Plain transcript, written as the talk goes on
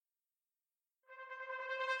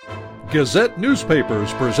Gazette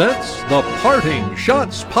Newspapers presents the Parting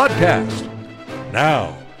Shots Podcast.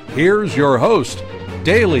 Now, here's your host,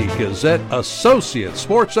 Daily Gazette Associate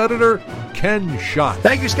Sports Editor, Ken Schott.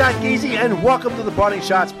 Thank you, Scott Geezy, and welcome to the Parting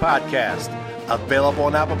Shots Podcast. Available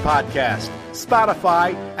on Apple Podcasts,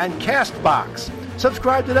 Spotify, and CastBox.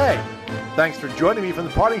 Subscribe today. Thanks for joining me from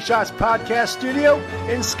the Parting Shots Podcast studio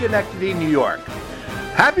in Schenectady, New York.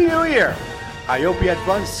 Happy New Year! I hope you had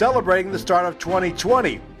fun celebrating the start of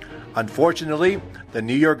 2020. Unfortunately, the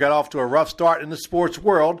new year got off to a rough start in the sports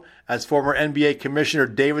world as former NBA Commissioner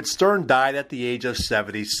David Stern died at the age of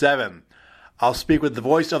 77. I'll speak with the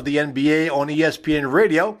voice of the NBA on ESPN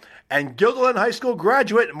Radio and Guilderland High School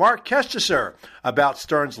graduate Mark Kestecher about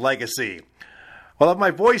Stern's legacy. Well, if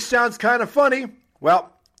my voice sounds kind of funny,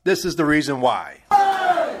 well, this is the reason why.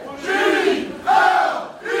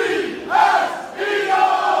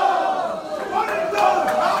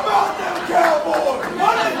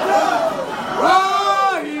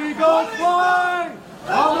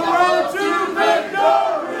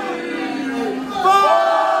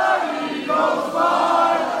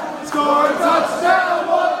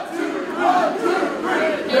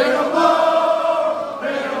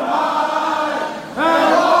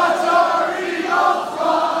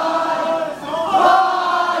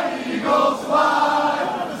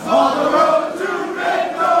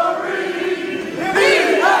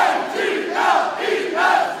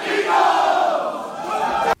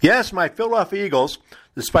 Yes, my Philadelphia Eagles,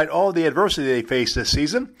 despite all the adversity they faced this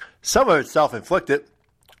season, some of it self-inflicted,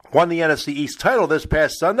 won the NFC East title this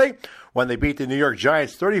past Sunday when they beat the New York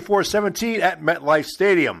Giants 34-17 at MetLife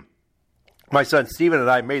Stadium. My son Steven and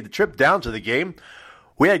I made the trip down to the game.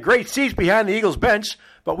 We had great seats behind the Eagles bench,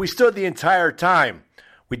 but we stood the entire time.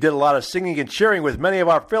 We did a lot of singing and cheering with many of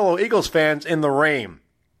our fellow Eagles fans in the rain.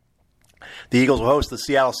 The Eagles will host the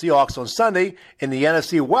Seattle Seahawks on Sunday in the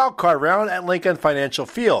NFC wildcard round at Lincoln Financial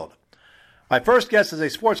Field. My first guest is a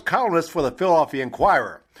sports columnist for the Philadelphia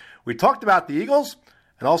Inquirer. We talked about the Eagles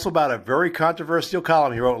and also about a very controversial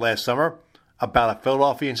column he wrote last summer about a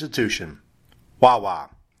Philadelphia institution, Wawa.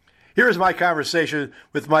 Here is my conversation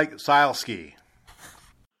with Mike Sielski.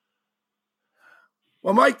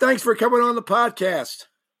 Well, Mike, thanks for coming on the podcast.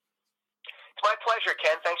 My pleasure,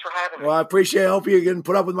 Ken. Thanks for having me. Well, I appreciate it. I hope you can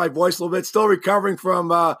put up with my voice a little bit. Still recovering from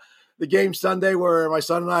the game Sunday where my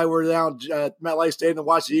son and I were down at MetLife Stadium to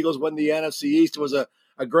watch the Eagles win the NFC East. It was a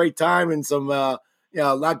great time in some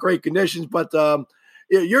not great conditions. But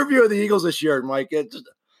your view of the Eagles this year, Mike,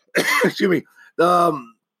 excuse me.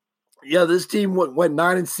 This team went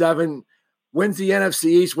 9-7, wins the NFC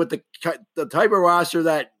East with the type of roster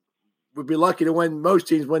that would be lucky to win. Most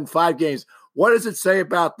teams win 5 games. What does it say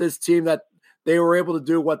about this team that they were able to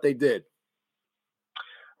do what they did?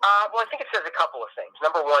 Well, I think it says a couple of things.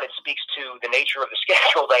 Number one, it speaks to the nature of the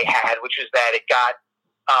schedule they had, which is that it got,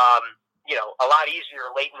 a lot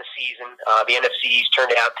easier late in the season. The NFC East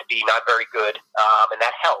turned out to be not very good, and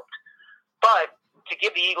that helped. But to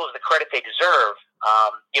give the Eagles the credit they deserve,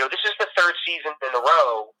 this is the third season in a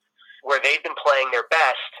row where they've been playing their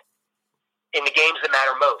best in the games that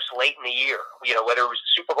matter most, late in the year. Whether it was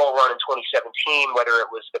the Super Bowl run in 2017, whether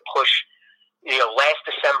it was the push last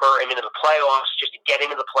December and into the playoffs, just to get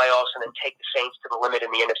into the playoffs and then take the Saints to the limit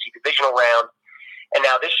in the NFC divisional round. And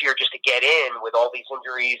now this year, just to get in with all these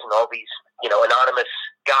injuries and all these, anonymous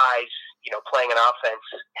guys, playing an offense,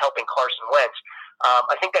 helping Carson Wentz.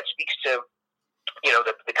 I think that speaks to,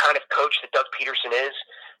 the kind of coach that Doug Peterson is.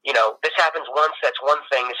 This happens once, that's one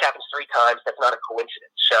thing. This happens 3 times, that's not a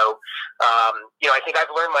coincidence. So, I think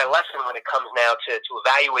I've learned my lesson when it comes now to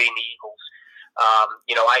evaluating the Eagles.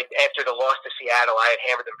 After the loss to Seattle, I had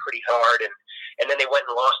hammered them pretty hard, and then they went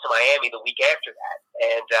and lost to Miami the week after that.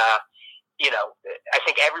 And, I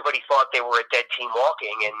think everybody thought they were a dead team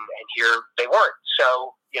walking, and here they weren't.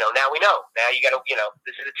 So, now we know. Now you got to,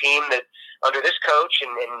 this is a team that under this coach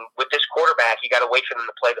and with this quarterback, you got to wait for them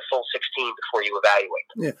to play the full 16 before you evaluate.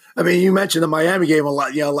 Yeah. I mean, you mentioned the Miami game a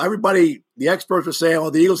lot. Everybody, the experts were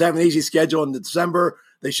saying, the Eagles have an easy schedule in December.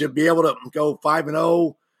 They should be able to go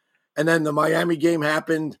 5-0. And then the Miami game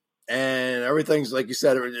happened, and everything's, like you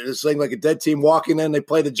said, it's like a dead team walking in. They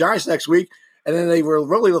play the Giants next week, and then they were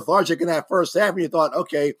really lethargic in that first half, and you thought,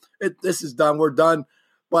 okay, this is done. We're done.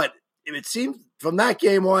 But it seemed from that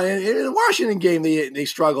game on, in the Washington game, they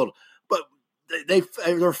struggled. But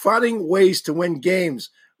they're finding ways to win games.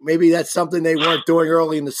 Maybe that's something they weren't doing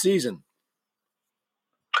early in the season.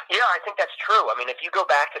 Yeah, I think that's true. I mean, if you go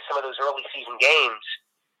back to some of those early season games,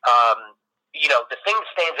 the thing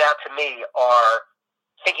that stands out to me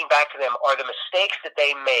thinking back to them, are the mistakes that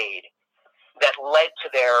they made that led to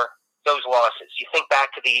their those losses. You think back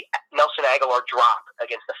to the Nelson Aguilar drop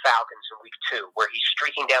against the Falcons in Week 2, where he's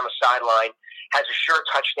streaking down the sideline, has a sure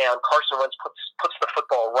touchdown. Carson Wentz puts the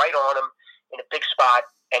football right on him in a big spot,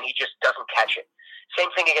 and he just doesn't catch it. Same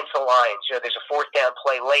thing against the Lions. There's a fourth down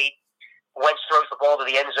play late. Wentz throws the ball to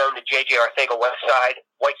the end zone to J.J. Arcega-Whiteside.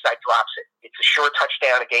 Whiteside drops it. It's a sure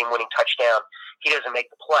touchdown, a game-winning touchdown. He doesn't make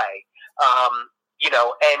the play.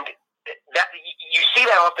 And that you see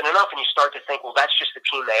that often enough, and you start to think, well, that's just the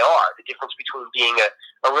team they are. The difference between being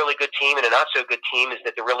a really good team and a not-so-good team is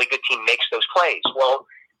that the really good team makes those plays. Well,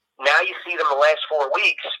 now you see them the last 4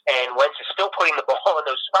 weeks, and Wentz is still putting the ball in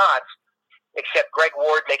those spots, except Greg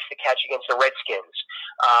Ward makes the catch against the Redskins.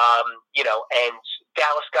 And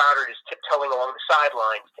Dallas Goedert is tiptoeing along the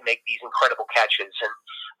sidelines to make these incredible catches. And,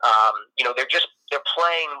 they're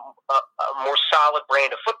playing a more solid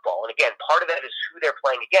brand of football. And again, part of that is who they're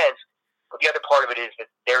playing against, but the other part of it is that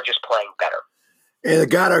they're just playing better. And the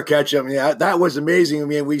Goddard catch, that was amazing.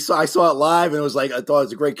 I saw it live, and it was like, I thought it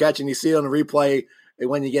was a great catch, and you see it on the replay. And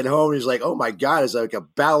when you get home, he's like, oh, my God, it's like a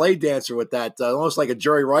ballet dancer with that, almost like a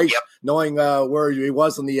Jerry Rice, knowing where he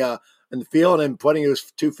was in the field and putting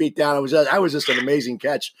his 2 feet down. That was just an amazing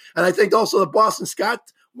catch. And I think also the Boston Scott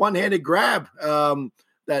one-handed grab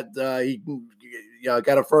that he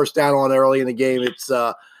got a first down on early in the game. It's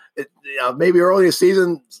maybe early in the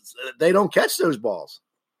season, they don't catch those balls.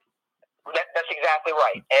 That's exactly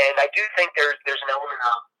right. And I do think there's an element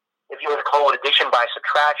of, if you want to call it addition by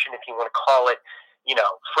subtraction, if you want to call it,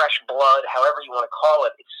 fresh blood, however you want to call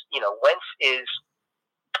it, it's, Wentz is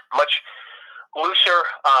much looser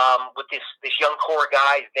with this young core of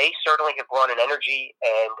guys. They certainly have brought an energy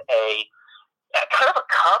and a kind of a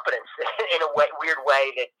competence in a weird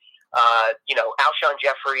way that, Alshon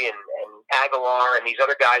Jeffrey and Aguilar and these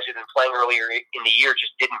other guys who've been playing earlier in the year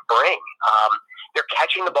just didn't bring. They're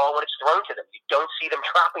catching the ball when it's thrown to them. You don't see them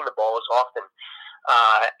dropping the ball as often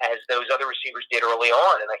as those other receivers did early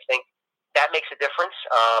on, and I think that makes a difference.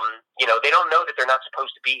 They don't know that they're not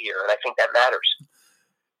supposed to be here, and I think that matters.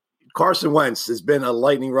 Carson Wentz has been a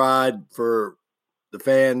lightning rod for the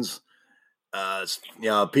fans.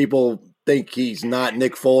 People think he's not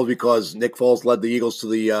Nick Foles because Nick Foles led the Eagles to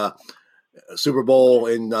the Super Bowl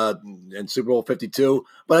in Super Bowl 52.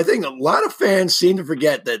 But I think a lot of fans seem to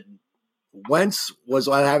forget that Wentz was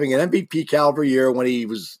having an MVP caliber year when he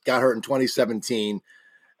got hurt in 2017.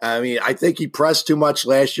 I think he pressed too much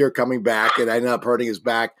last year coming back, and ended up hurting his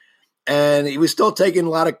back. And he was still taking a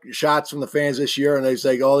lot of shots from the fans this year, and they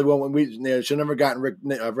say, we should never gotten rid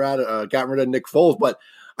of Nick Foles. But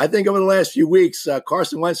I think over the last few weeks,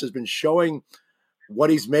 Carson Wentz has been showing what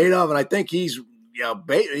he's made of, and I think he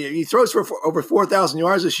throws for over 4,000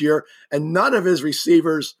 yards this year, and none of his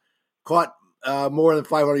receivers caught more than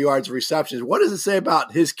 500 yards of receptions. What does it say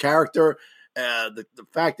about his character? The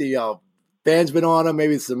fact that fans been on him,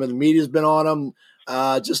 maybe some of the media's been on him.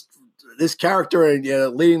 Just this character and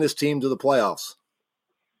leading this team to the playoffs.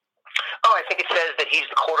 Oh, I think it says that he's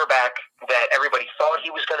the quarterback that everybody thought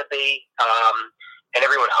he was going to be, and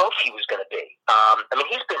everyone hoped he was going to be.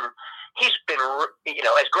 He's been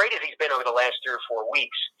as great as he's been over the last 3 or 4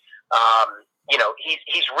 weeks.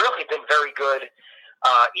 He's really been very good.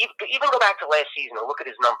 Even go back to last season and look at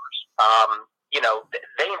his numbers.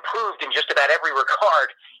 They improved in just about every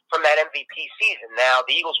regard from that MVP season. Now,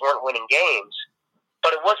 the Eagles weren't winning games,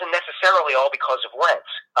 but it wasn't necessarily all because of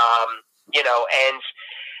Wentz.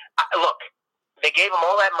 Look, they gave him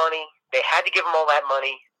all that money. They had to give him all that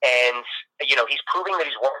money, and he's proving that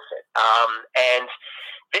he's worth it. And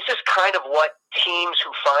this is kind of what teams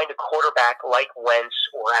who find a quarterback like Wentz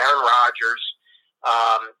or Aaron Rodgers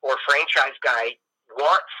or franchise guy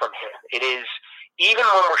want from him. It is, even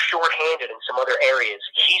when we're shorthanded in some other areas,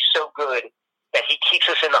 he's so good that he keeps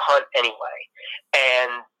us in the hunt anyway.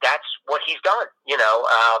 And that's what he's done.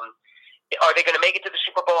 Are they going to make it to the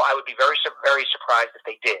Super Bowl? I would be very, very surprised if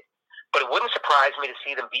they did. But it wouldn't surprise me to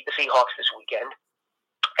see them beat the Seahawks this weekend.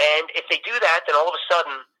 And if they do that, then all of a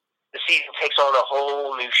sudden the season takes on a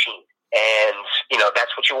whole new sheen. And,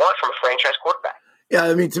 that's what you want from a franchise quarterback. Yeah,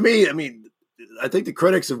 to me, I think the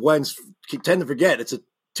critics of Wentz tend to forget it's a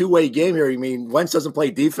two-way game here. Wentz doesn't play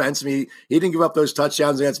defense. He didn't give up those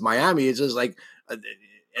touchdowns against Miami. It's just like,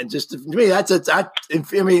 and just to me,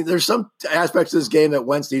 there's some aspects of this game that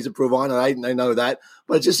Wentz needs to improve on, and I know that.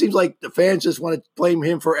 But it just seems like the fans just want to blame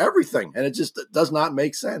him for everything, and it just does not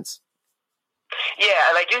make sense. Yeah,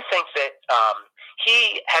 and I do think that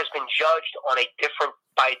he has been judged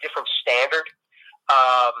by a different standard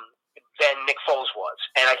than Nick Foles was.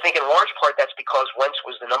 And I think in large part that's because Wentz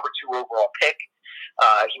was the number 2 overall pick.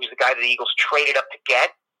 He was the guy that the Eagles traded up to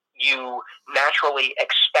get. You naturally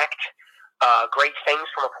expect great things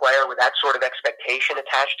from a player with that sort of expectation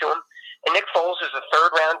attached to him. And Nick Foles is a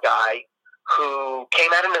third-round guy who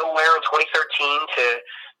came out of nowhere in 2013 to,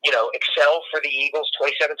 excel for the Eagles,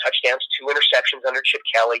 27 touchdowns, 2 interceptions under Chip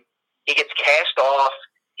Kelly. He gets cast off.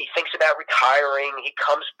 He thinks about retiring. He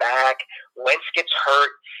comes back. Wentz gets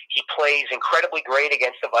hurt. He plays incredibly great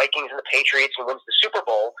against the Vikings and the Patriots and wins the Super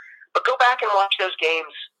Bowl. But go back and watch those games,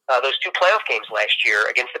 those 2 playoff games last year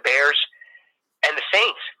against the Bears and the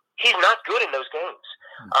Saints. He's not good in those games.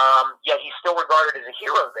 Yet he's still regarded as a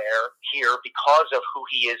hero here because of who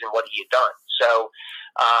he is and what he had done. So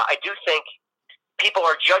I do think people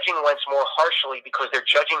are judging Wentz more harshly because they're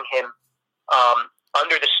judging him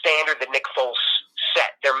under the standard that Nick Foles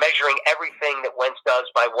set. They're measuring everything that Wentz does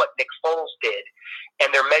by what Nick Foles did,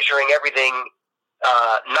 and they're measuring everything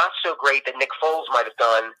not so great that Nick Foles might have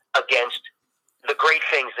done against the great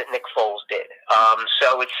things that Nick Foles did.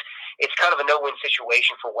 So it's kind of a no-win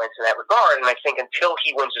situation for Wentz in that regard, and I think until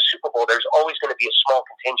he wins the Super Bowl, there's always going to be a small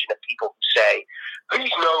contingent of people who say,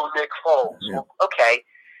 he's no Nick Foles. Yeah. Well, okay,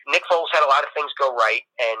 Nick Foles had a lot of things go right,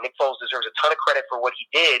 and Nick Foles deserves a ton of credit for what he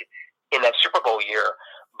did in that Super Bowl year,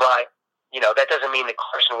 but that doesn't mean that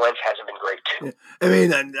Carson Wentz hasn't been great too. I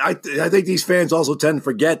mean, I think these fans also tend to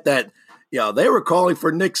forget that they were calling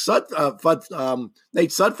for Nate Sudfeld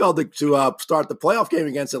to start the playoff game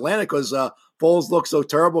against Atlanta because Foles looked so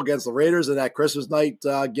terrible against the Raiders in that Christmas night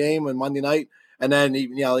game and Monday night. And then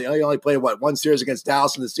he only played one series against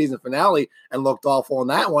Dallas in the season finale and looked awful in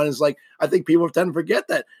that one. It's like I think people tend to forget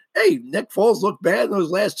that. Hey, Nick Foles looked bad in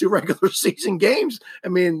those last 2 regular season games. I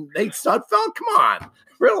mean, Nate Sudfeld, come on,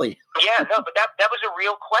 really? Yeah, no, but that was a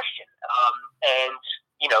real question. And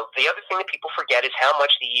the other thing that people forget is how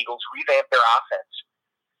much the Eagles revamped their offense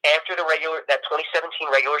after that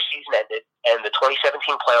 2017 regular season ended and the 2017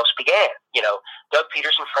 playoffs began. Doug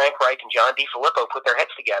Peterson, Frank Reich, and John DeFilippo put their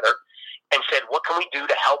heads together and said, what can we do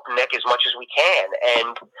to help Nick as much as we can?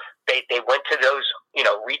 And they went to those,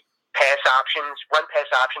 run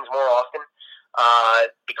pass options more often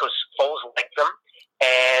because Foles liked them.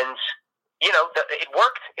 And, it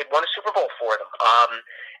worked. It won a Super Bowl for them.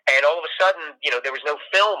 And all of a sudden, there was no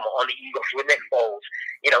film on the Eagles with Nick Foles.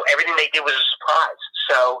 Everything they did was a surprise.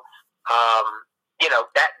 So,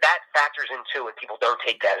 that factors in too, and people don't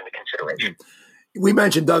take that into consideration. We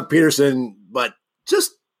mentioned Doug Peterson, but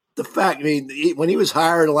just the fact, when he was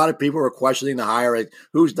hired, a lot of people were questioning the hire. Like,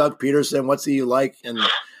 who's Doug Peterson? What's he like? And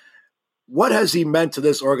what has he meant to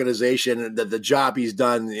this organization and the job he's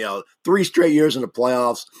done, 3 straight years in the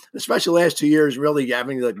playoffs, especially the last 2 years, really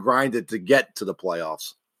having to grind it to get to the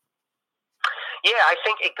playoffs? Yeah, I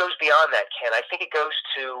think it goes beyond that, Ken. I think it goes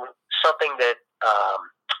to something that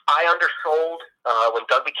I undersold when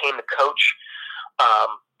Doug became the coach,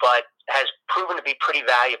 but has proven to be pretty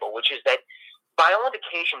valuable, which is that by all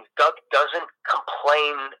indications, Doug doesn't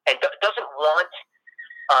complain and doesn't want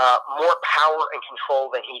more power and control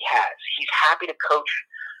than he has. He's happy to coach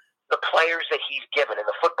the players that he's given and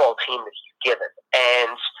the football team that he's given.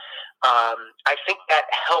 And I think that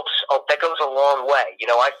helps. That goes a long way.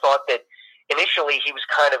 I thought that initially he was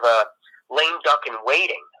kind of a lame duck in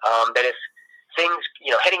waiting, that if things,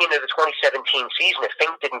 heading into the 2017 season, if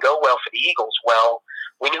things didn't go well for the Eagles, well,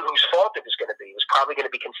 we knew whose fault it was going to be. It was probably going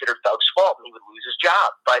to be considered Doug's fault, and he would lose his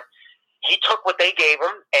job. But he took what they gave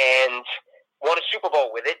him and won a Super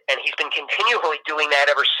Bowl with it, and he's been continually doing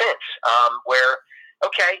that ever since, where,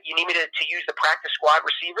 okay, you need me to use the practice squad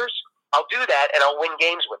receivers? I'll do that, and I'll win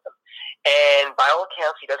games with them. And by all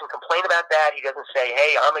accounts, he doesn't complain about that. He doesn't say,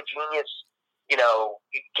 hey, I'm a genius,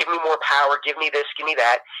 give me more power, give me this, give me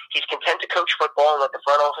that. He's content to coach football and let the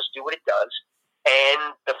front office do what it does,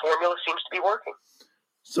 and the formula seems to be working.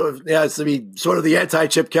 So, yeah, it's sort of the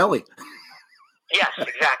anti-Chip Kelly. Yes,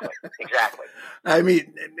 exactly.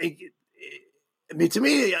 To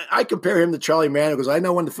me, I compare him to Charlie Manuel because I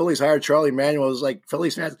know when the Phillies hired Charlie Manuel, it was like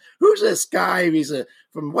Phillies fans, who's this guy? He's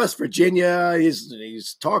from West Virginia.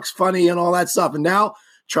 He's talks funny and all that stuff. And now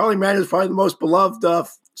Charlie Manuel is probably the most beloved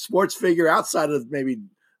sports figure outside of maybe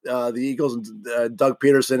the Eagles and Doug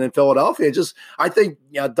Peterson in Philadelphia. I think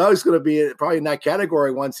Doug's going to be probably in that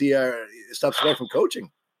category once he steps away from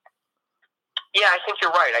coaching. Yeah, I think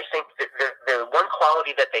you're right. I think the one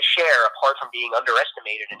quality that they share, apart from being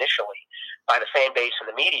underestimated initially by the fan base and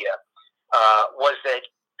the media, was that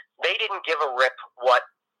they didn't give a rip what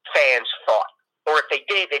fans thought. Or if they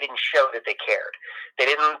did, they didn't show that they cared. They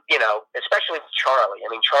didn't, especially with Charlie.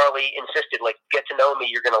 Charlie insisted, get to know me,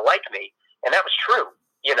 you're going to like me. And that was true,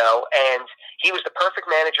 and he was the perfect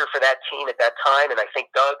manager for that team at that time. And I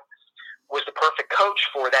think Doug was the perfect coach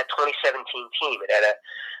for that 2017 team. It had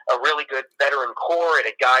a really good veteran core. It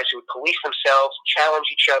had guys who would police themselves, challenge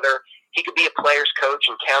each other, he could be a player's coach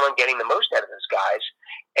and count on getting the most out of those guys.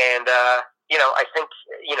 And, I think,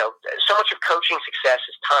 so much of coaching success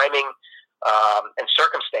is timing and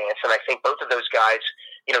circumstance. And I think both of those guys,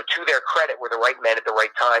 to their credit, were the right men at the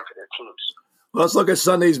right time for their teams. Well, let's look at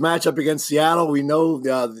Sunday's matchup against Seattle. We know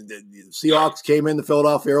the Seahawks came into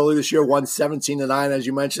Philadelphia early this year, won 17-9, as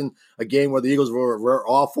you mentioned, a game where the Eagles were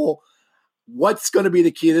awful. What's going to be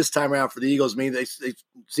the key this time around for the Eagles? I mean, they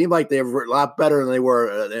seem like they were a lot better than they were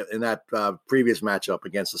in that previous matchup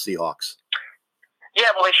against the Seahawks. Yeah,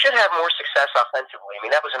 well, they should have more success offensively. I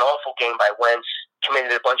mean, that was an awful game by Wentz,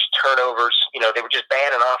 committed a bunch of turnovers. They were just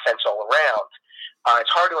bad in offense all around.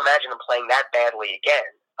 It's hard to imagine them playing that badly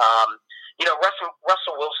again.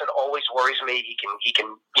 Russell Wilson always worries me. He can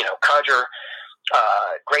conjure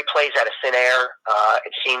great plays out of thin air,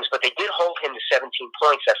 it seems, but they did hold him to 17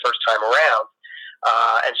 points that first time around.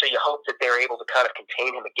 And so you hope that they're able to kind of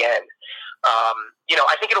contain him again.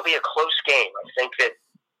 I think it'll be a close game. I think that,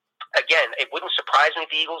 again, it wouldn't surprise me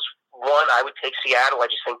if the Eagles won. I would take Seattle. I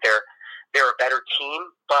just think they're a better team.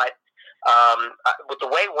 But with the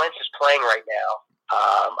way Wentz is playing right now,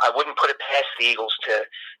 I wouldn't put it past the Eagles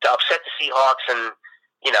to upset the Seahawks. And,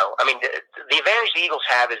 the advantage the Eagles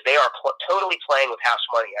have is they are totally playing with house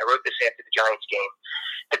money. I wrote this after the Giants game,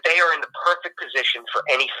 that they are in the perfect position for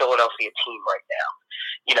any Philadelphia team right now.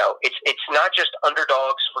 It's not just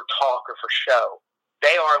underdogs for talk or for show.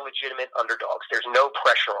 They are legitimate underdogs. There's no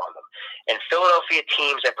pressure on them. And Philadelphia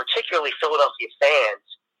teams, and particularly Philadelphia fans,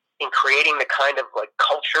 in creating the kind of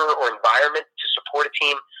culture or environment to support a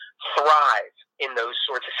team, thrive in those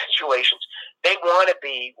sorts of situations. They want to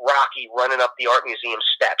be Rocky running up the Art Museum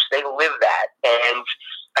steps. They live that. And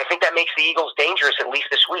I think that makes the Eagles dangerous, at least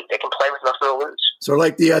this week. They can play with nothing to lose. So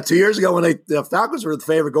like the 2 years ago when the Falcons were the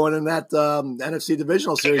favorite going in that NFC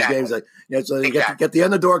Divisional Series games. So you get the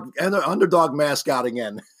underdog mascot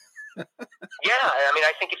again. Yeah,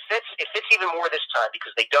 I think it fits even more this time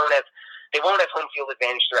because they won't have home field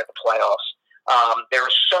advantage throughout the playoffs.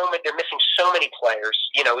 They're missing so many players.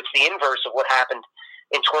 It's the inverse of what happened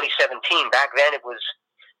in 2017. Back then it was,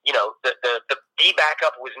 the B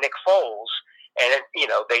backup was Nick Foles, and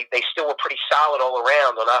they still were pretty solid all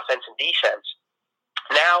around on offense and defense.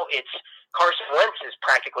 Now it's Carson Wentz is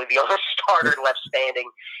practically the only starter left standing,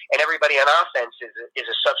 and everybody on offense is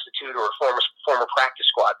a substitute or a former practice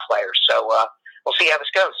squad player. So we'll see how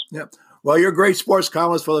this goes. Yeah. Well, you're a great sports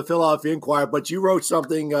columnist for the Philadelphia Inquirer, but you wrote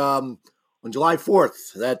something on July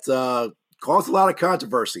 4th that caused a lot of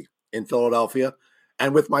controversy in Philadelphia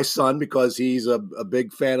and with my son because he's a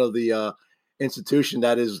big fan of the institution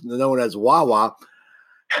that is known as Wawa.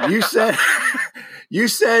 You said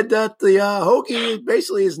that the Hoagie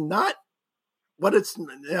basically is not what it's.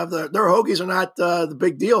 Their Hoagies are not the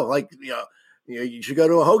big deal. You should go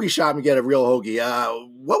to a Hoagie shop and get a real Hoagie.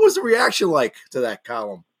 What was the reaction like to that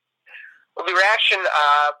column? Well, the reaction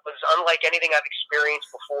was unlike anything I've experienced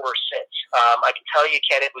before or since. I can tell you,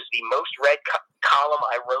 Ken, it was the most read column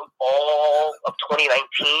I wrote all of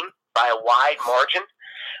 2019 by a wide margin.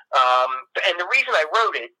 And the reason I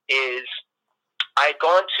wrote it is I had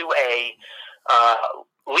gone to a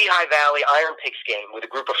Lehigh Valley Iron Pigs game with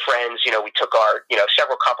a group of friends. We took our,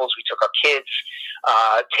 several couples, we took our kids,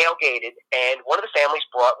 tailgated, and one of the families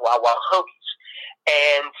brought Wawa Hoagies.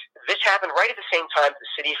 And this happened right at the same time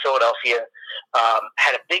the city of Philadelphia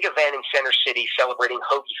had a big event in Center City celebrating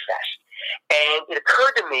Hoagie Fest. And it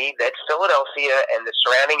occurred to me that Philadelphia and the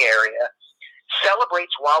surrounding area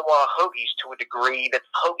celebrates Wawa Hoagies to a degree that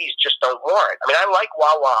Hoagies just don't warrant. I like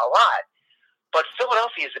Wawa a lot, but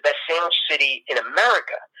Philadelphia is the best sandwich city in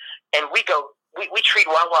America. And we treat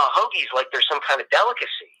Wawa Hoagies like they're some kind of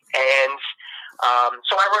delicacy. And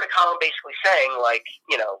so I wrote a column basically saying,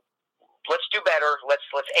 let's do better. Let's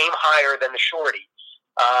aim higher than the shorty,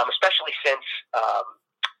 especially since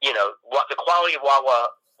the quality of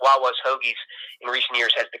Wawa's Hoagies in recent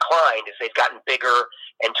years has declined as they've gotten bigger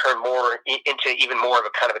and turned more into even more of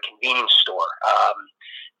a kind of a convenience store.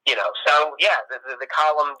 So yeah, the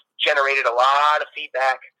column generated a lot of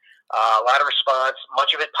feedback, a lot of response,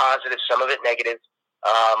 much of it positive, some of it negative.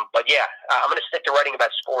 But yeah, I'm going to stick to writing about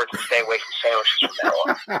sports and stay away from sandwiches from now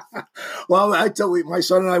on. Well, my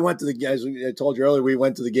son and I went to as I told you earlier, we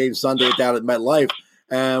went to the game Sunday down at MetLife,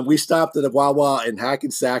 and we stopped at a Wawa in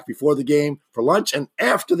Hackensack before the game for lunch and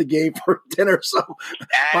after the game for dinner. So,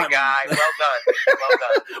 well done.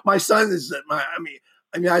 My son is,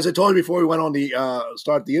 as I told you before we went on the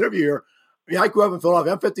start the interview here, I grew up in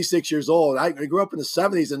Philadelphia. I'm 56 years old. I grew up in the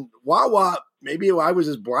 70s, and Wawa, maybe I was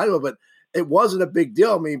just blind, but it wasn't a big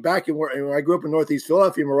deal. Back when I grew up in Northeast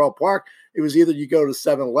Philadelphia, Morrell Park, it was either you go to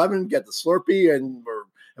 7-Eleven, get the Slurpee, and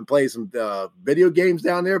and play some video games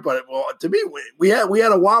down there. But to me, we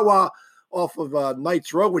had a Wawa off of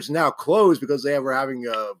Knights Road, which is now closed because they were having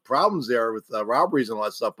problems there with robberies and all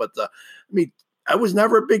that stuff. But I mean, it was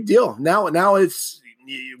never a big deal. Now it's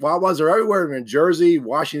Wawas are everywhere in Jersey,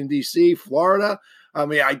 Washington D.C., Florida. I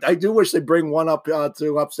mean, I do wish they'd bring one up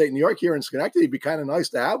to upstate New York here in Schenectady. It'd be kind of nice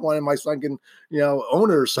to have one, and my son can, own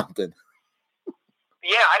it or something.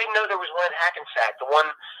 Yeah, I didn't know there was one in Hackensack. The one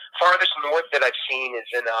farthest north that I've seen is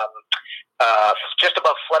in just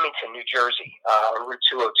above Flemington, New Jersey, on Route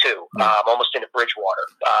 202, almost into Bridgewater.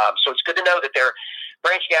 So it's good to know that they're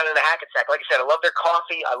branching out into Hackensack. Like I said, I love their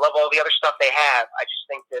coffee. I love all the other stuff they have. I just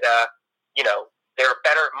think that, there are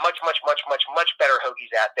better, much better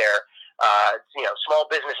hoagies out there. Small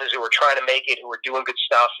businesses who are trying to make it, who are doing good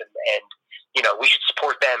stuff, and we should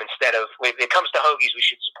support them instead of, when it comes to hoagies, we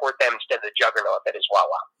should support them instead of the juggernaut that is Wawa.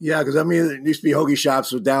 Yeah, because I mean, there used to be hoagie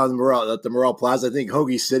shops down at the Morel Plaza. I think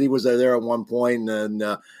Hoagie City was there at one point, and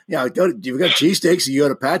you've got cheesesteaks. You go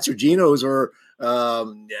to Pat's or Gino's or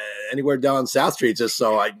anywhere down South Street. Just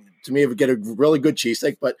so to me, it would get a really good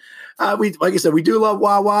cheesesteak. But like I said, we do love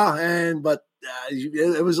Wawa, but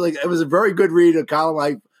it was a very good read, a column.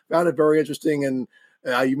 I found it very interesting, and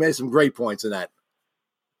you made some great points in that.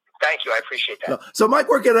 Thank you. I appreciate that. So Mike,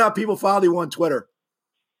 where can people follow you on Twitter?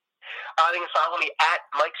 They can follow me at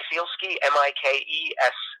Mike Sielski, MikeSielski.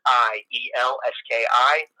 You can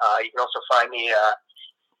also find me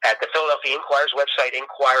at the Philadelphia Inquirer's website,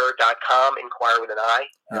 inquirer.com, Inquirer with an I.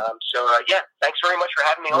 Thanks very much for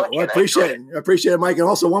having me on. Well, I appreciate it, Mike. And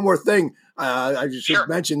also one more thing, I just should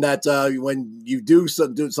mention that when you do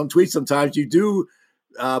some tweets, sometimes you do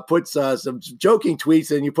put some joking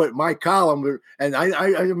tweets, and you put my column, and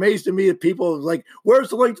I amazed to me that people like, "Where's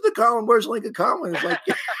the link to the column? Where's the link to the column?" And it's like,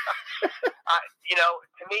 to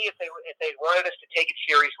me, if they wanted us to take it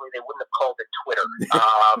seriously, they wouldn't have called it Twitter.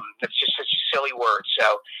 It's just such a silly word.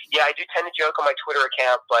 So yeah, I do tend to joke on my Twitter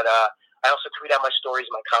account, but I also tweet out my stories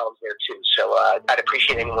and my columns there too. So I'd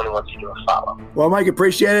appreciate anyone who wants to give a follow. Well, Mike,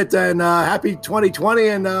 appreciate it, and happy 2020,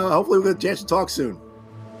 and hopefully we'll get a chance to talk soon.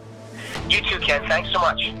 You too, Ken. Thanks so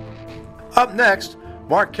much. Up next,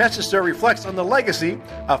 Mark Kestecher reflects on the legacy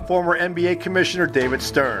of former NBA Commissioner David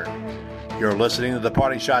Stern. You're listening to the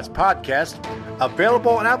Parting Shots podcast,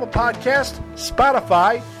 available on Apple Podcasts,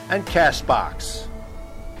 Spotify, and CastBox.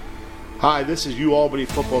 Hi, this is Albany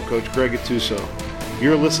football coach Greg Gattuso.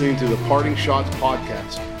 You're listening to the Parting Shots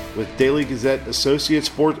podcast with Daily Gazette Associate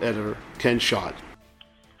Sports Editor Ken Schott.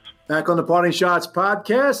 Back on the Parting Shots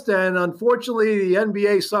podcast, and unfortunately, the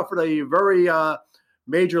NBA suffered a very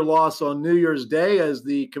major loss on New Year's Day as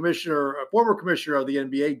the former commissioner of the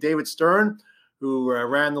NBA, David Stern, who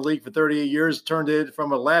ran the league for 38 years, turned it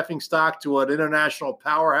from a laughingstock to an international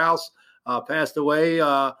powerhouse, passed away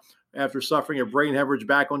after suffering a brain hemorrhage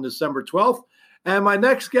back on December 12th. And my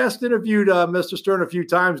next guest interviewed Mr. Stern a few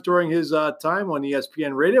times during his time on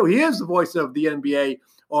ESPN Radio. He is the voice of the NBA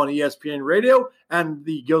on ESPN Radio, and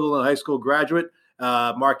the Guilderland High School graduate,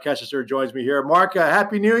 Mark Kestecher, joins me here. Mark,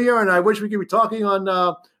 Happy New Year, and I wish we could be talking on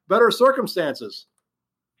better circumstances.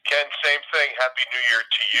 Ken, same thing. Happy New Year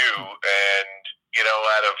to you. And,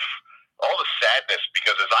 out of all the sadness,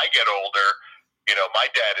 because as I get older, my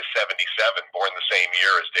dad is 77, born the same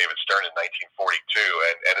year as David Stern in 1942.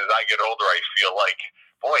 And as I get older, I feel like,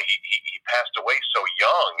 boy, he passed away so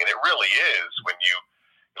young. And it really is when you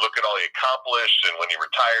look at all he accomplished, and when he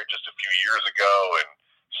retired just a few years ago, and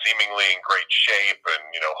seemingly in great shape, and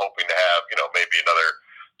hoping to have maybe another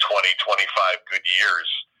 20, 25 good years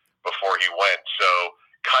before he went. So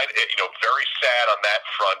kind of very sad on that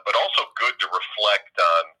front, but also good to reflect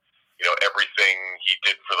on everything he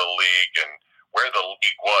did for the league and where the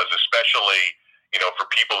league was, especially for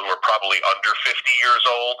people who are probably under 50 years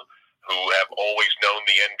old, who have always known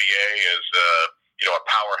the NBA as a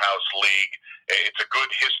powerhouse league. It's a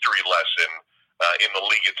good history lesson in the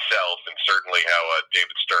league itself, and certainly how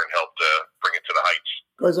David Stern helped bring it to the heights.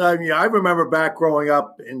 Because I remember back growing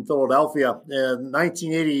up in Philadelphia,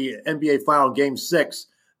 1980 NBA Final Game 6,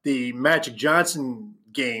 the Magic Johnson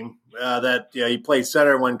game that he played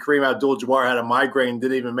center when Kareem Abdul-Jabbar had a migraine,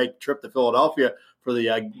 didn't even make the trip to Philadelphia for the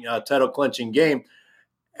title clinching game.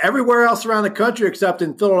 Everywhere else around the country, except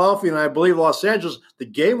in Philadelphia and I believe Los Angeles, the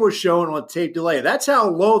game was shown on tape delay. That's how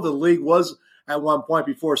low the league was at one point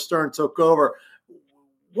before Stern took over.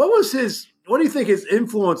 What do you think his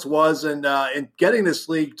influence was in getting this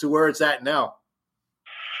league to where it's at now?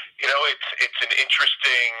 It's an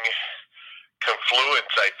interesting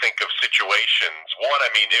confluence, I think, of situations. One,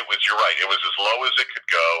 you're right, it was as low as it could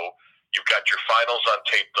go. You've got your finals on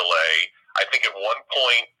tape delay. I think at one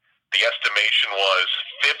point the estimation was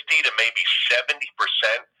 50 to maybe 70%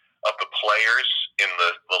 of the players in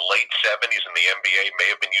the late 70s in the NBA may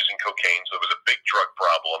have been using cocaine, so there was a big drug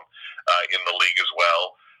problem in the league as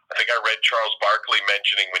well. I think I read Charles Barkley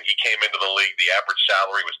mentioning when he came into the league, the average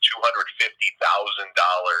salary was $250,000.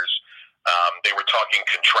 They were talking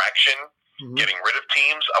contraction, getting rid of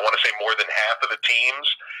teams. I want to say more than half of the teams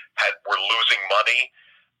were losing money.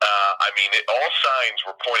 All signs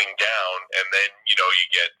were pointing down, and then, you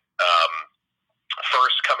get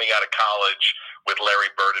first coming out of college with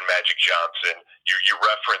Larry Bird and Magic Johnson. You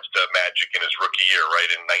referenced Magic in his rookie year,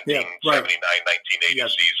 right, in 1979-1980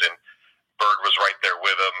 season. Bird was right there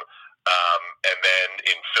with him. And then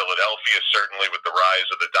in Philadelphia, certainly with the rise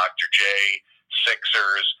of the Dr. J,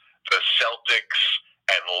 Sixers, the Celtics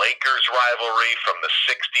and Lakers rivalry from the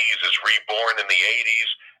 60s is reborn in the 80s.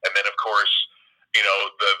 And then, of course,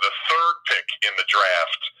 the third pick in the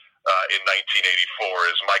draft in 1984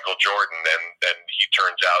 is Michael Jordan, and he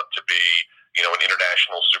turns out to be, an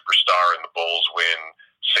international superstar, and the Bulls win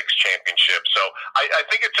 6 championships. So I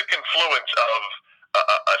think it's a confluence of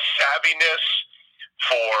a savviness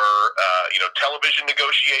for television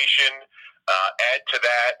negotiation. Add to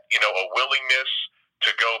that, a willingness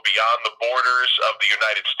to go beyond the borders of the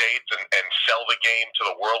United States and sell the game to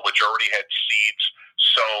the world, which already had seeds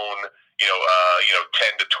sown,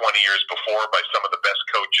 10 to 20 years before by some of the best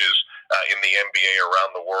coaches in the NBA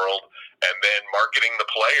around the world, and then marketing the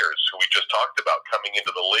players who we just talked about coming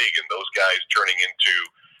into the league, and those guys turning into,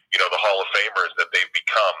 the Hall of Famers that they've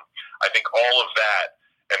become. I think all of that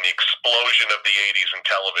and the explosion of the 80s in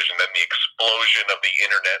television, then the explosion of the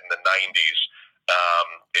internet in the 90s,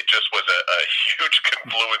 it just was a huge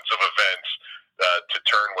confluence of events to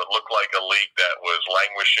turn what looked like a league that was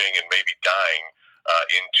languishing and maybe dying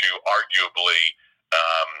into arguably,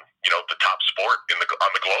 the top sport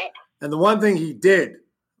on the globe. And the one thing he did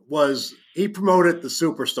was he promoted the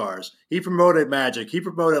superstars. He promoted Magic. He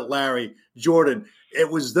promoted Larry, Jordan. It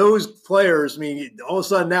was those players. All of a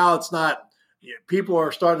sudden now it's not. People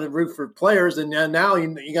are starting to root for players, and now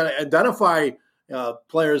you got to identify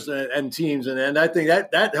players and teams, and I think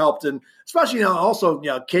that helped, and especially also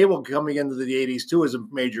cable coming into the 80s too is a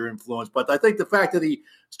major influence. But I think the fact that he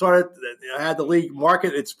had the league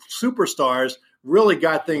market its superstars really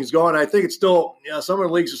got things going. I think it's still some of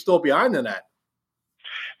the leagues are still behind in that.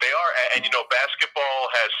 They are, and basketball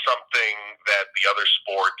has something that the other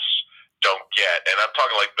sports don't get, and I'm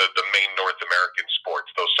talking like the main North American sports.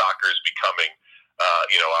 Though soccer is becoming,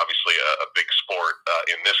 obviously a big sport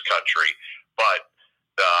in this country, but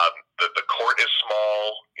the court is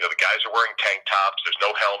small. The guys are wearing tank tops. There's no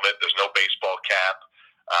helmet. There's no baseball cap.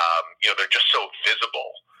 They're just so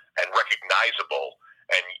visible and recognizable,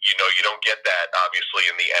 and you don't get that obviously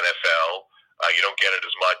in the NFL. You don't get it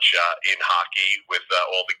as much in hockey with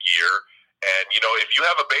all the gear. And, if you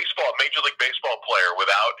have a Major League Baseball player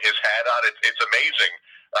without his hat on, it's amazing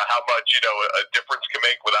how much, a difference can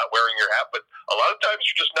make without wearing your hat. But a lot of times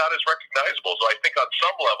you're just not as recognizable. So I think on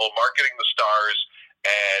some level, marketing the stars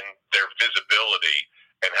and their visibility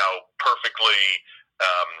and how perfectly,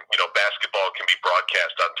 basketball can be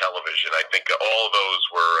broadcast on television, I think all of those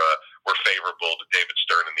were favorable to David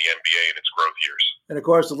Stern and the NBA in its growth years. And, of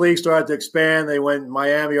course, the league started to expand. They went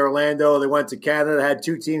Miami, Orlando. They went to Canada, had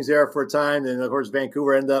 2 teams there for a time. And, of course,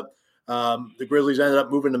 Vancouver ended up the Grizzlies ended up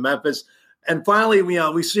moving to Memphis. And finally,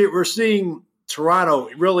 we're seeing Toronto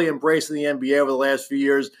really embracing the NBA over the last few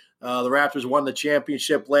years. The Raptors won the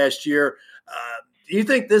championship last year. Do you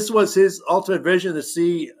think this was his ultimate vision to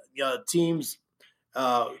see teams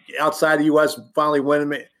outside the U.S. finally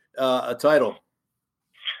win a title?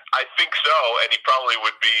 I think so, and he probably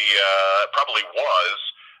was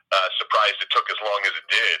surprised it took as long as it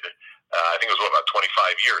did. I think it was about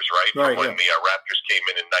 25 years, right? From when the Raptors came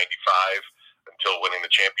in 95 until winning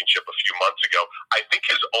the championship a few months ago. I think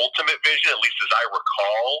his ultimate vision, at least as I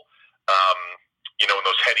recall, in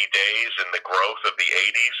those heady days and the growth of the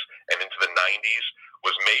 80s and into the 90s,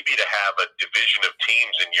 was maybe to have a division of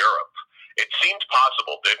teams in Europe. It seemed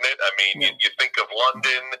possible, didn't it? I mean, you think of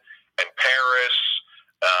London and Paris,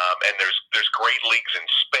 and there's great leagues in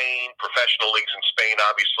Spain, professional leagues in Spain,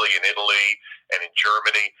 obviously, in Italy and in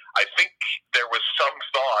Germany. I think there was some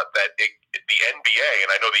thought that the NBA, and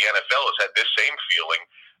I know the NFL has had this same feeling,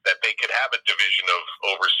 that they could have a division of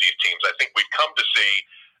overseas teams. I think we've come to see,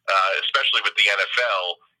 especially with the NFL,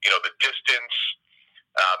 the distance.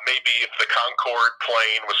 Maybe if the Concorde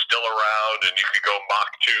plane was still around and you could go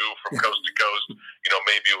Mach 2 from coast to coast,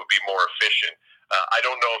 maybe it would be more efficient. I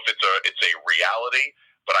don't know if it's a reality,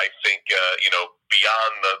 But I think,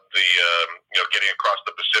 beyond the getting across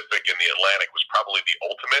the Pacific and the Atlantic was probably the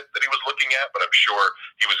ultimate that he was looking at. But I'm sure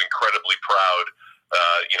he was incredibly proud,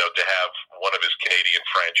 to have one of his Canadian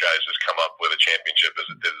franchises come up with a championship as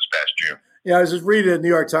it did this past June. Yeah, I was just reading a New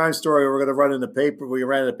York Times story. We're going to run in the paper. We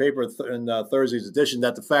ran in the paper in Thursday's edition.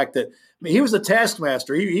 That the fact that he was a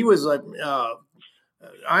taskmaster. He was like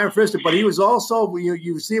iron-fisted, but he was also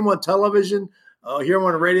you see him on television, hear him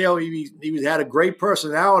on the radio. He had a great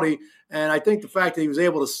personality, and I think the fact that he was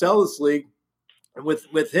able to sell this league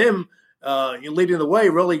with him leading the way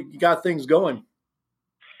really got things going.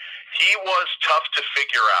 He was tough to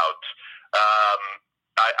figure out.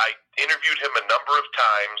 I interviewed him a number of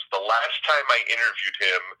times. The last time I interviewed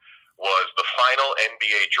him was the final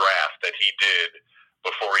NBA draft that he did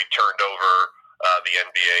before he turned over the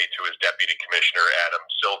NBA to his deputy commissioner, Adam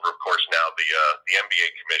Silver, of course, now the NBA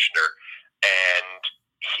commissioner. And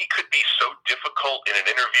he could be so difficult in an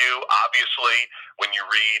interview. Obviously, when you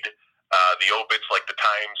read the obits like the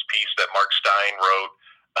Times piece that Mark Stein wrote,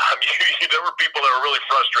 there were people that were really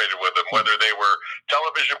frustrated with him, whether they were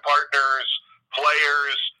television partners,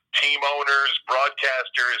 players, team owners,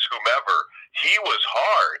 broadcasters, whomever. He was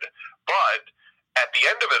hard, but at the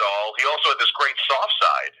end of it all, he also had this great soft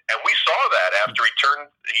side, and we saw that after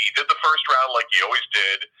he did the first round like he always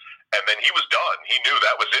did, and then he was done. He knew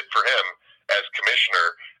that was it for him as commissioner,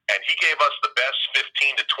 and he gave us the best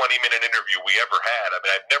 15 to 20-minute interview we ever had. I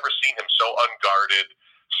mean, I've never seen him so unguarded,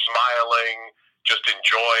 smiling, just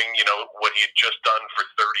enjoying, what he had just done for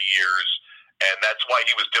 30 years. And that's why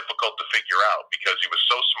he was difficult to figure out, because he was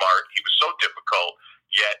so smart, he was so difficult,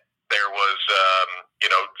 yet there was,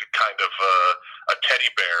 kind of a teddy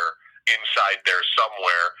bear inside there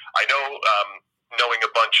somewhere. I know, knowing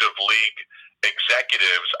a bunch of league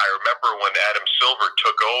executives, I remember when Adam Silver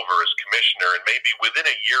took over as commissioner, and maybe within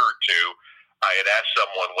a year or two, I had asked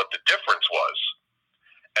someone what the difference was.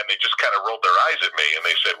 And they just kind of rolled their eyes at me, and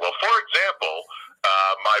they said, well, for example,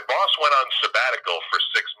 my boss went on sabbatical for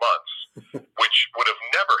 6 months, which would have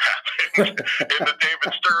never happened in the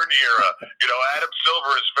David Stern era. Adam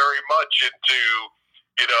Silver is very much into,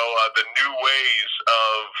 the new ways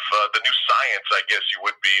of the new science, I guess you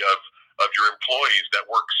would be, of your employees that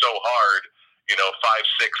work so hard, 5,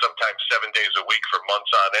 6, sometimes 7 days a week for months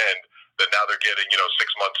on end, that now they're getting,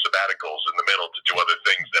 6-month sabbaticals in the middle to do other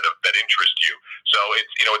things that interest you. So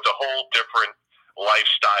it's a whole different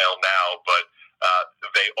lifestyle now, but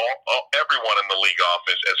everyone in the league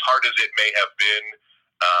office, as hard as it may have been,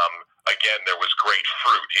 again, there was great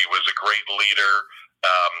fruit. He was a great leader,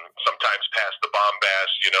 sometimes past the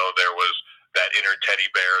bombast, there was that inner teddy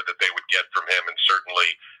bear that they would get from him, and certainly,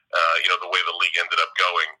 the way the league ended up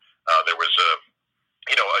going, there was a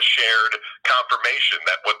shared confirmation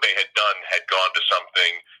that what they had done had gone to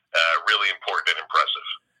something really important and impressive.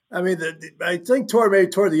 I mean, I think toward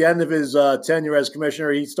the end of his tenure as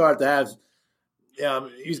commissioner, he started to have,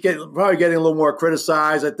 he's probably getting a little more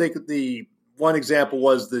criticized. I think the one example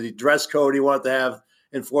was the dress code he wanted to have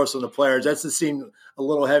enforced on the players. That just seemed a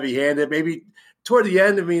little heavy-handed. Maybe toward the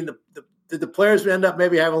end, I mean, did the players end up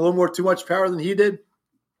maybe having a little more too much power than he did?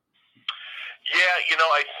 Yeah,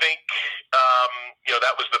 I think,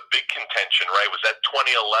 that was the big contention, right? Was that 2011?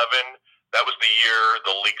 That was the year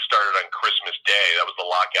the league started on Christmas Day. That was the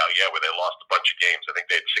lockout, where they lost a bunch of games. I think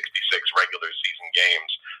they had 66 regular season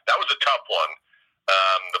games. That was a tough one.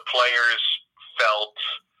 The players felt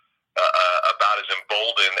about as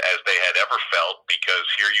emboldened as they had ever felt, because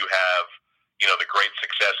here you have, the great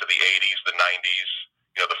success of the 80s, the 90s,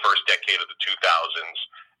 the first decade of the 2000s,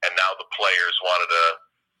 and now the players wanted to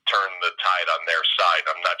turn the tide on their side.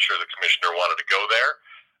 I'm not sure the commissioner wanted to go there.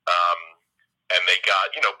 And they got,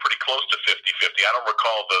 pretty close to 50-50. I don't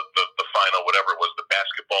recall the final, whatever it was, the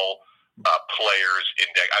basketball players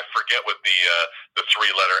index. I forget what the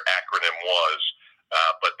 3-letter acronym was,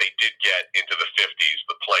 but they did get into the 50s.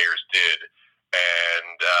 The players did.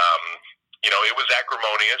 And, it was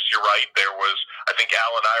acrimonious. You're right. There was, I think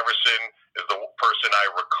Allen Iverson is the person I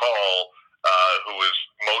recall who was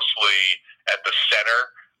mostly at the center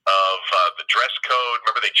of the dress code.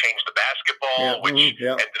 Remember, they changed the basketball, which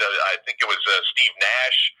ended, I think it was Steve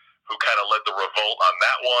Nash who kind of led the revolt on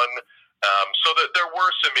that one. So that there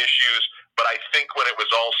were some issues, but I think when it was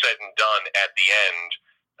all said and done at the end,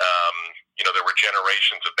 there were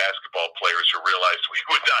generations of basketball players who realized we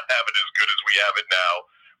would not have it as good as we have it now,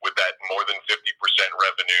 with that more than 50%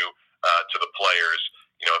 revenue to the players.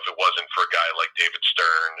 If it wasn't for a guy like David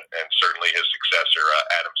Stern and certainly his successor,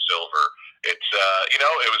 Adam Silver. It's, it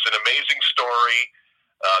was an amazing story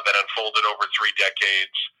that unfolded over 3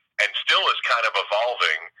 decades and still is kind of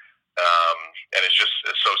evolving. And it's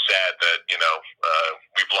so sad that,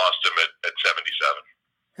 we've lost him at 77.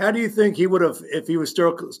 How do you think he would have, if he was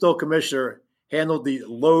still commissioner, handled the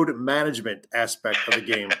load management aspect of the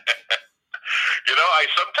game? I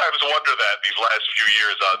sometimes wonder that these last few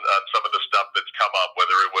years on some of the stuff that's come up,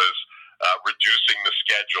 whether it was reducing the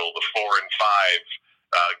schedule, the 4 and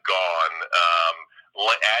 5 gone,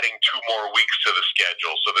 adding 2 more weeks to the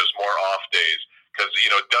schedule so there's more off days. Because,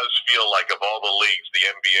 it does feel like of all the leagues, the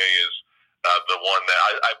NBA is the one that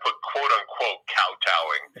I put quote-unquote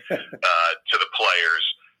kowtowing to the players.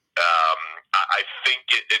 I think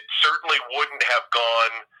it certainly wouldn't have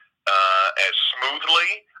gone as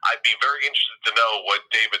smoothly. I'd be very interested to know what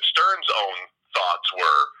David Stern's own thoughts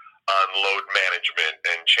were on load management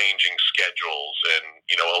and changing schedules and,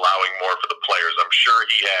 allowing more for the players. I'm sure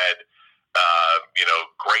he had,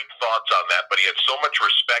 great thoughts on that, but he had so much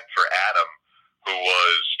respect for Adam, who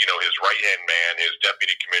was, his right-hand man, his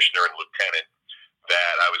deputy commissioner and lieutenant,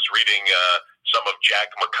 that I was reading some of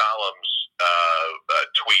Jack McCollum's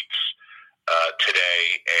tweets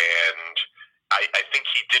today, and I think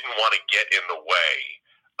he didn't want to get in the way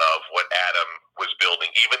of what Adam was building,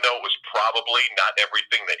 even though it was probably not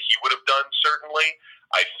everything that he would have done, certainly.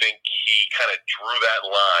 I think he kind of drew that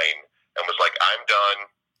line and was like, I'm done.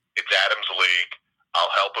 It's Adam's league. I'll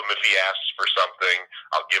help him if he asks for something.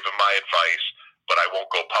 I'll give him my advice, but I won't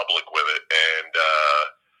go public with it. And,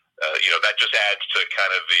 that just adds to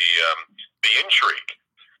kind of the intrigue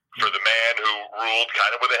for the man who ruled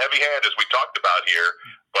kind of with a heavy hand, as we talked about here,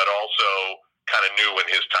 but also kind of knew when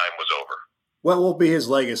his time was over. What will be his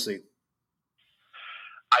legacy?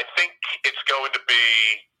 I think it's going to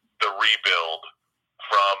be the rebuild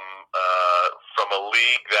from a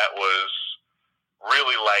league that was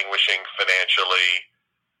really languishing financially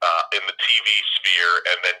in the TV sphere,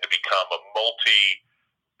 and then to become a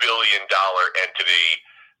multi-billion-dollar entity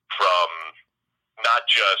from not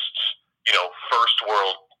just first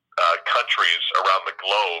world countries around the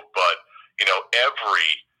globe, but every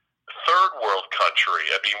third world country.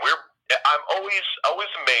 I mean, I'm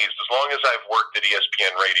always amazed, as long as I've worked at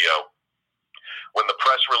ESPN Radio, when the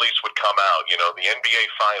press release would come out, the NBA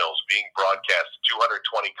Finals being broadcast to 220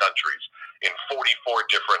 countries in 44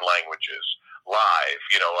 different languages, live,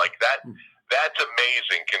 like that. That's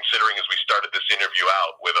amazing, considering as we started this interview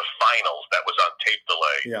out with a finals that was on tape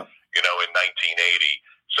delay, in 1980.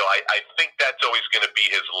 So I think that's always going to be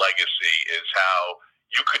his legacy, is how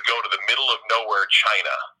you could go to the middle of nowhere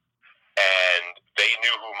China and they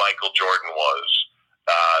knew who Michael Jordan was.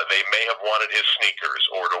 They may have wanted his sneakers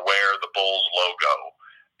or to wear the Bulls logo.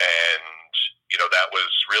 And, that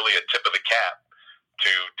was really a tip of the cap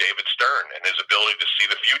to David Stern and his ability to see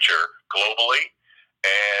the future globally,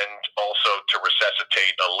 and also to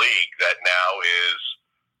resuscitate a league that now is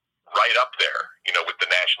right up there, with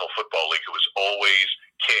the National Football League, who was always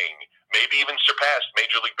king, maybe even surpassed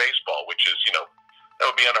Major League Baseball, which is, that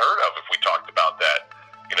would be unheard of if we talked about that,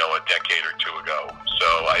 a decade or two ago. So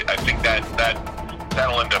I think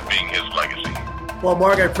that'll end up being his legacy. Well,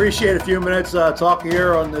 Mark, I appreciate a few minutes talking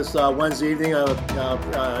here on this Wednesday evening.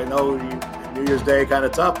 I know New Year's Day kind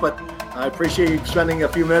of tough, but I appreciate you spending a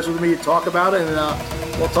few minutes with me to talk about it, and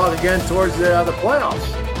we'll talk again towards the playoffs.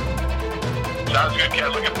 Sounds good,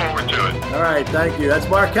 Ken. Looking forward to it. All right, thank you. That's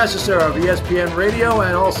Mark Kestecher of ESPN Radio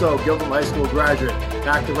and also Gilbert High School graduate.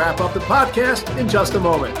 Back to wrap up the podcast in just a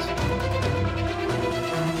moment.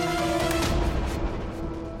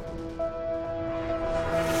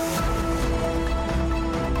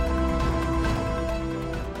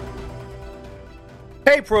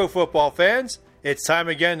 Hey, pro football fans. It's time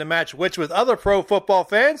again to match wits with other pro football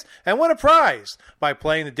fans and win a prize by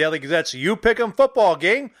playing the Daily Gazette's You Pick'em football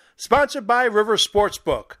game, sponsored by River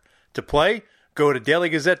Sportsbook. To play, go to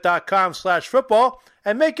dailygazette.com/football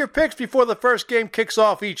and make your picks before the first game kicks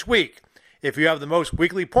off each week. If you have the most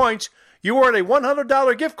weekly points, you earn a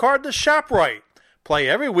 $100 gift card to ShopRite. Play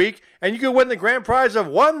every week and you can win the grand prize of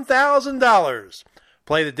 $1,000.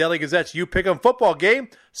 Play the Daily Gazette's You Pick'em football game,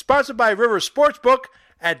 sponsored by River Sportsbook,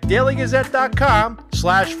 at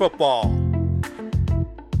dailygazette.com/football.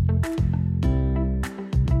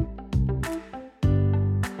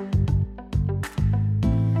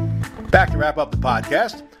 Back to wrap up the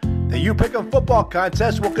podcast. The You Pick'em football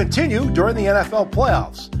contest will continue during the NFL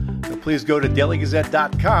playoffs. So please go to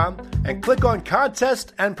dailygazette.com and click on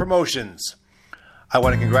Contest and Promotions. I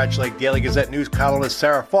want to congratulate Daily Gazette News columnist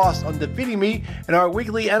Sarah Foss on defeating me in our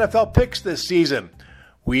weekly NFL picks this season.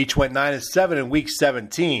 We each went 9-7 in Week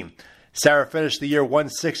 17. Sarah finished the year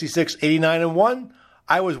 166-89-1.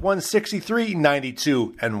 I was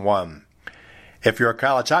 163-92-1. If you're a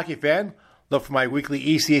college hockey fan, Look for my weekly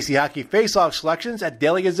ECAC hockey face-off selections at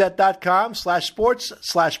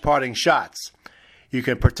dailygazette.com/sports/parting shots. You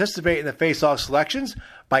can participate in the face-off selections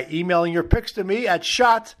by emailing your picks to me at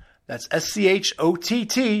shot, that's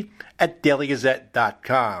SCHOTT, at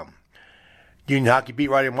dailygazette.com. Union Hockey beat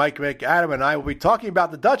writer Mike McAdam and I will be talking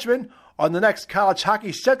about the Dutchman on the next College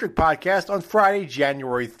Hockey-centric podcast on Friday,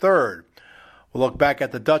 January 3rd. We'll look back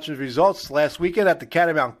at the Dutchman's results last weekend at the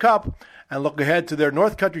Catamount Cup and look ahead to their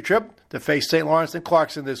North Country trip to face St. Lawrence and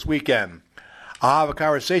Clarkson this weekend. I'll have a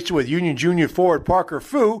conversation with Union Junior forward Parker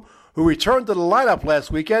Fu, who returned to the lineup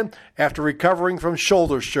last weekend after recovering from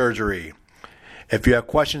shoulder surgery. If you have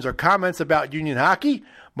questions or comments about Union hockey,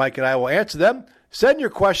 Mike and I will answer them. Send your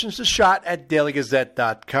questions to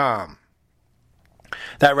shot@dailygazette.com.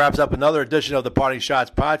 That wraps up another edition of the Parting Shots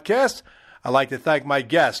podcast. I'd like to thank my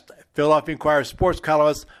guest, Philadelphia Inquirer sports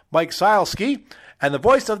columnist Mike Sielski, and the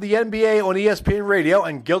voice of the NBA on ESPN Radio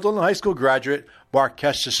and Guilderland High School graduate Mark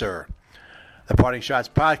Kestecher. The Parting Shots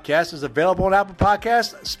podcast is available on Apple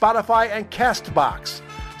Podcasts, Spotify, and CastBox.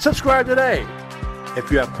 Subscribe today.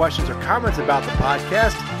 If you have questions or comments about the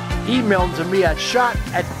podcast, email them to me at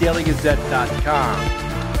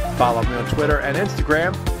shot@dailygazette.com. Follow me on Twitter and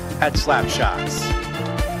Instagram at Slapshots.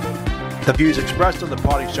 The views expressed on the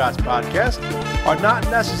Parting Shots podcast are not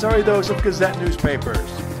necessarily those of Gazette newspapers.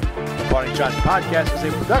 The Parting Shots podcast is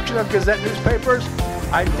a production of Gazette newspapers.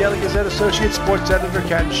 I'm Daily Gazette Associate Sports Editor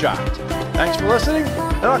Ken Schott. Thanks for listening,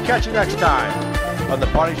 and I'll catch you next time on the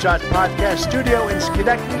Parting Shots podcast studio in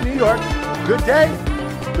Schenectady, New York. Good day,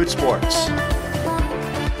 good sports.